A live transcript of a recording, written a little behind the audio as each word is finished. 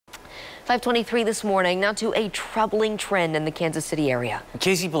5:23 this morning. Now to a troubling trend in the Kansas City area.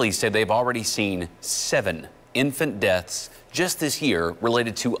 KC police said they've already seen 7 infant deaths just this year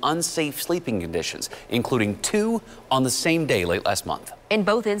related to unsafe sleeping conditions, including 2 on the same day late last month. In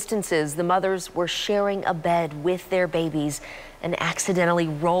both instances, the mothers were sharing a bed with their babies and accidentally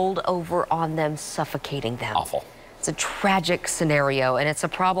rolled over on them, suffocating them. Awful. It's a tragic scenario, and it's a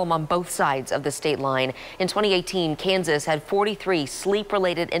problem on both sides of the state line. In 2018, Kansas had 43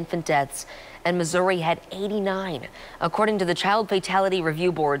 sleep-related infant deaths, and Missouri had 89. According to the Child Fatality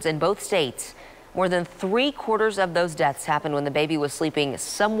Review Boards in both states, more than 3/4 of those deaths happened when the baby was sleeping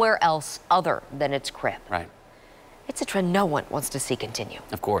somewhere else other than its crib. Right. It's a trend no one wants to see continue.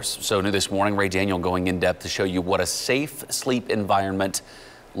 Of course. So new this morning, Ray Daniel going in depth to show you what a safe sleep environment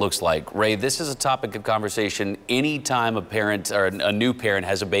looks like. Ray, this is a topic of conversation anytime a parent or a new parent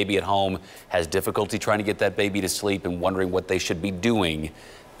has a baby at home, has difficulty trying to get that baby to sleep and wondering what they should be doing.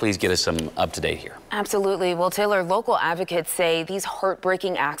 Please get us some up to date here. Absolutely. Well, Taylor, local advocates say these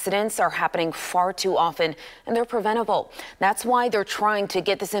heartbreaking accidents are happening far too often and they're preventable. That's why they're trying to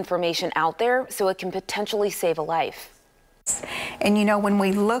get this information out there so it can potentially save a life. And you know, when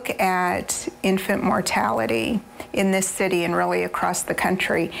we look at infant mortality in this city and really across the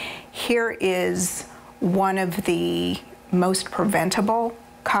country, here is one of the most preventable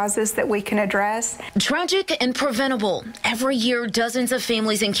causes that we can address. Tragic and preventable. Every year, dozens of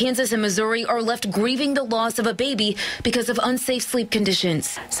families in Kansas and Missouri are left grieving the loss of a baby because of unsafe sleep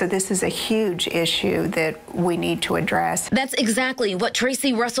conditions. So this is a huge issue that we need to address. That's exactly what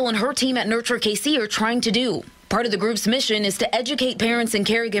Tracy Russell and her team at Nurture KC are trying to do. Part of the group's mission is to educate parents and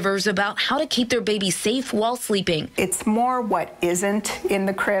caregivers about how to keep their baby safe while sleeping. It's more what isn't in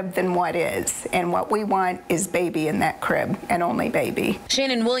the crib than what is. And what we want is baby in that crib and only baby.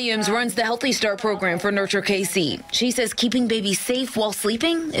 Shannon Williams runs the Healthy Start program for Nurture KC. She says keeping babies safe while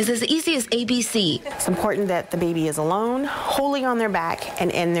sleeping is as easy as ABC. It's important that the baby is alone, wholly on their back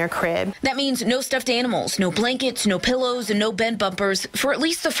and in their crib. That means no stuffed animals, no blankets, no pillows, and no bed bumpers for at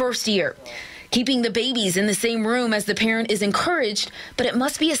least the first year. Keeping the babies in the same room as the parent is encouraged, but it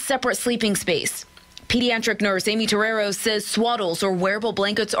must be a separate sleeping space. Pediatric nurse Amy Terrero says swaddles or wearable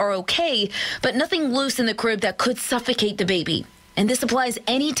blankets are okay, but nothing loose in the crib that could suffocate the baby. And this applies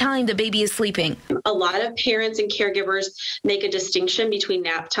any time the baby is sleeping. A lot of parents and caregivers make a distinction between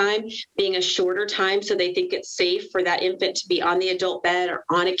nap time being a shorter time, so they think it's safe for that infant to be on the adult bed or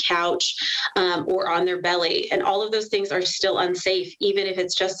on a couch or on their belly. And all of those things are still unsafe, even if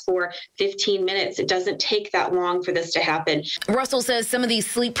it's just for 15 minutes. It doesn't take that long for this to happen. Russell says some of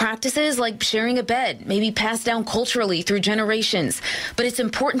these sleep practices, like sharing a bed, may be passed down culturally through generations. But it's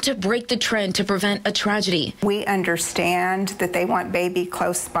important to break the trend to prevent a tragedy. We understand that they want baby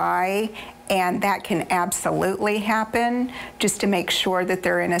close by, and that can absolutely happen, just to make sure that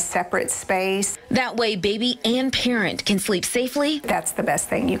they're in a separate space. That way baby and parent can sleep safely. That's the best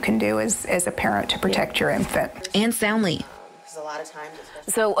thing you can do as a parent to protect your infant. And soundly.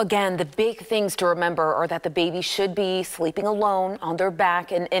 So again, the big things to remember are that the baby should be sleeping alone on their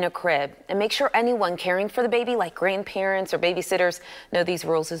back and in a crib. And make sure anyone caring for the baby, like grandparents or babysitters, know these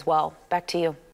rules as well. Back to you.